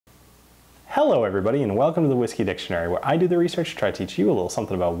Hello everybody and welcome to the Whiskey Dictionary, where I do the research to try to teach you a little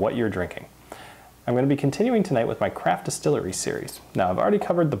something about what you're drinking. I'm going to be continuing tonight with my Craft Distillery Series. Now I've already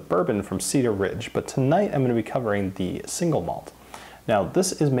covered the bourbon from Cedar Ridge, but tonight I'm going to be covering the single malt. Now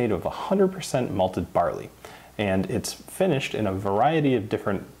this is made of 100% malted barley, and it's finished in a variety of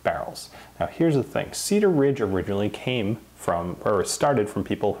different barrels. Now here's the thing, Cedar Ridge originally came from, or started from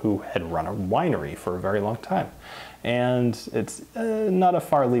people who had run a winery for a very long time. And it's not a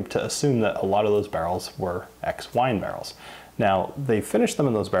far leap to assume that a lot of those barrels were ex-wine barrels. Now, they finished them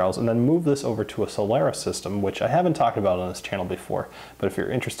in those barrels and then moved this over to a Solera system, which I haven't talked about on this channel before, but if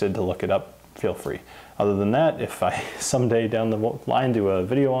you're interested to look it up, feel free. Other than that, if I someday down the line do a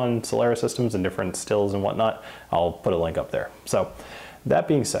video on Solera systems and different stills and whatnot, I'll put a link up there. So, that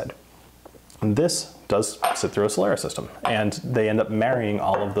being said, this does sit through a Solera system, and they end up marrying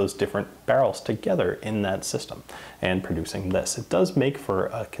all of those different barrels together in that system and producing this. It does make for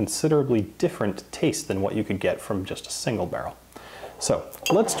a considerably different taste than what you could get from just a single barrel. So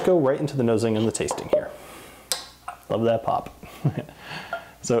let's go right into the nosing and the tasting here. Love that pop.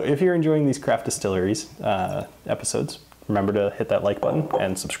 So if you're enjoying these Craft Distilleries episodes, remember to hit that like button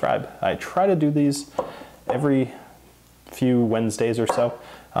and subscribe. I try to do these every few Wednesdays or so.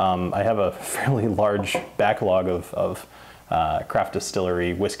 I have a fairly large backlog of craft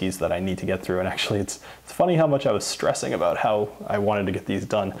distillery whiskeys that I need to get through, and actually it's funny how much I was stressing about how I wanted to get these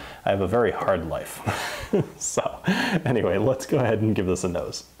done. I have a very hard life. So anyway, let's go ahead and give this a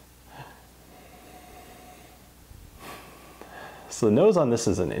nose. So the nose on this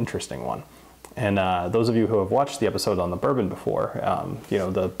is an interesting one. And those of you who have watched the episode on the bourbon before, you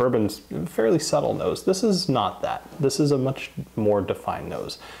know, the bourbon's fairly subtle nose. This is not that. This is a much more defined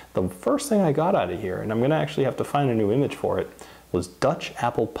nose. The first thing I got out of here, and I'm going to actually have to find a new image for it, was Dutch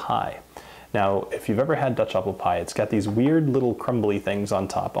apple pie. Now, if you've ever had Dutch apple pie, it's got these weird little crumbly things on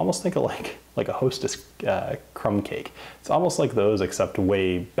top. Almost think of like a Hostess crumb cake. It's almost like those, except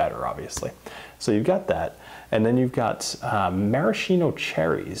way better, obviously. So you've got that. And then you've got maraschino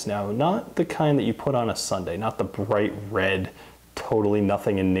cherries. Now, not the kind that you put on a sundae, not the bright red, totally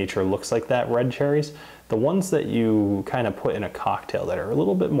nothing in nature looks like that red cherries. The ones that you kind of put in a cocktail that are a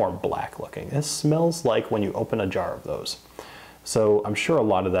little bit more black looking. This smells like when you open a jar of those. So I'm sure a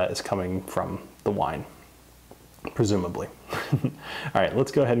lot of that is coming from the wine, presumably. All right,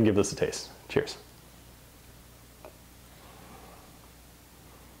 let's go ahead and give this a taste. Cheers.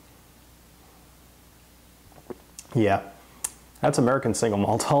 Yeah, that's American single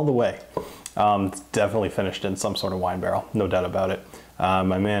malt all the way. It's definitely finished in some sort of wine barrel, no doubt about it.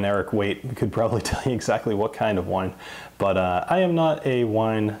 My man Eric Waite could probably tell you exactly what kind of wine, but I am not a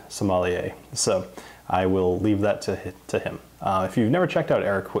wine sommelier, so I will leave that to him. If you've never checked out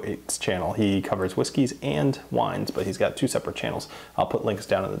Eric Waite's channel, he covers whiskeys and wines, but he's got two separate channels. I'll put links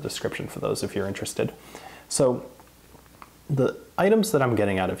down in the description for those if you're interested. So the items that I'm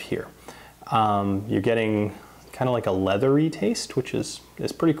getting out of here, you're getting kind of like a leathery taste, which is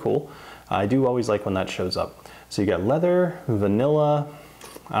pretty cool. I do always like when that shows up. So you got leather, vanilla,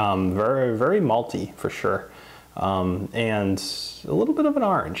 very, very malty for sure, and a little bit of an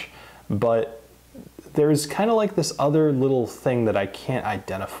orange. But there's kind of like this other little thing that I can't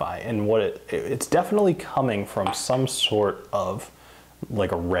identify, and what it's definitely coming from some sort of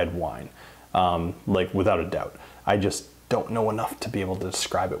like a red wine, like without a doubt. I just don't know enough to be able to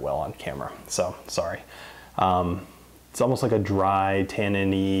describe it well on camera, so sorry. It's almost like a dry,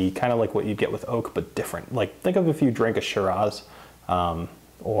 tannin-y, kind of like what you get with oak, but different. Like, think of if you drank a Shiraz,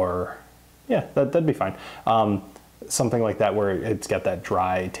 or, yeah, that'd be fine. Something like that where it's got that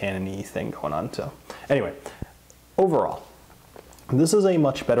dry, tannin-y thing going on. So, anyway, overall, this is a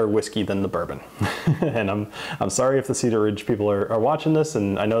much better whiskey than the bourbon. And I'm sorry if the Cedar Ridge people are watching this,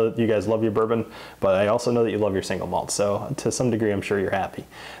 and I know that you guys love your bourbon, but I also know that you love your single malt, so to some degree I'm sure you're happy.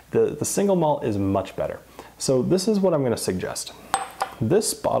 The single malt is much better. So this is what I'm going to suggest.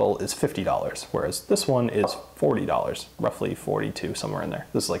 This bottle is $50, whereas this one is $40, roughly 42, somewhere in there.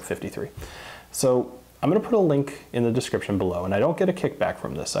 This is like 53. So I'm going to put a link in the description below, and I don't get a kickback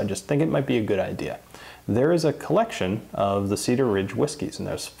from this. I just think it might be a good idea. There is a collection of the Cedar Ridge whiskeys, and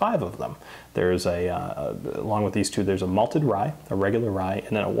there's 5 of them. There's along with these two, there's a malted rye, a regular rye,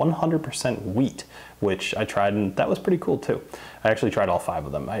 and then a 100% wheat, which I tried, and that was pretty cool too. I actually tried all 5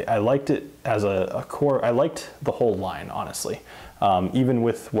 of them. I liked it as a core. I liked the whole line, honestly. Even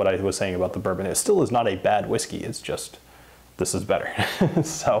with what I was saying about the bourbon, it still is not a bad whiskey. It's just, this is better.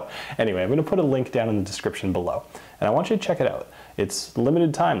 So anyway, I'm going to put a link down in the description below, and I want you to check it out. It's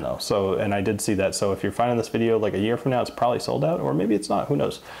limited time though, so, and I did see that, so if you're finding this video like a year from now, it's probably sold out, or maybe it's not, who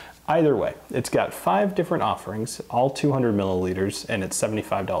knows. Either way, it's got 5 different offerings, all 200 milliliters, and it's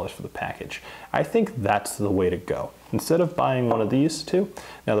 $75 for the package. I think that's the way to go. Instead of buying one of these two,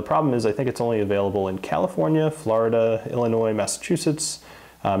 now the problem is I think it's only available in California, Florida, Illinois, Massachusetts,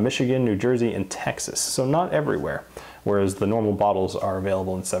 Michigan, New Jersey, and Texas, so not everywhere, whereas the normal bottles are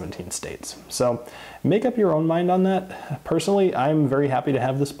available in 17 states. So make up your own mind on that. Personally, I'm very happy to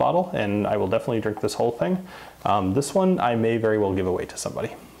have this bottle, and I will definitely drink this whole thing. This one I may very well give away to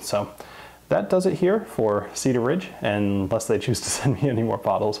somebody. So that does it here for Cedar Ridge, and unless they choose to send me any more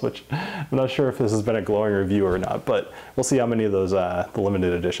bottles, which I'm not sure if this has been a glowing review or not, but we'll see how many of those the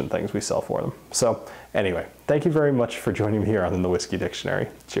limited edition things we sell for them. So anyway, thank you very much for joining me here on the Whiskey Dictionary.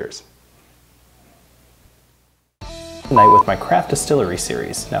 Cheers. Tonight with my Craft Distillery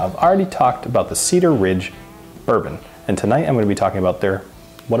Series. Now I've already talked about the Cedar Ridge bourbon, and tonight I'm going to be talking about their,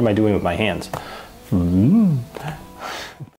 what am I doing with my hands?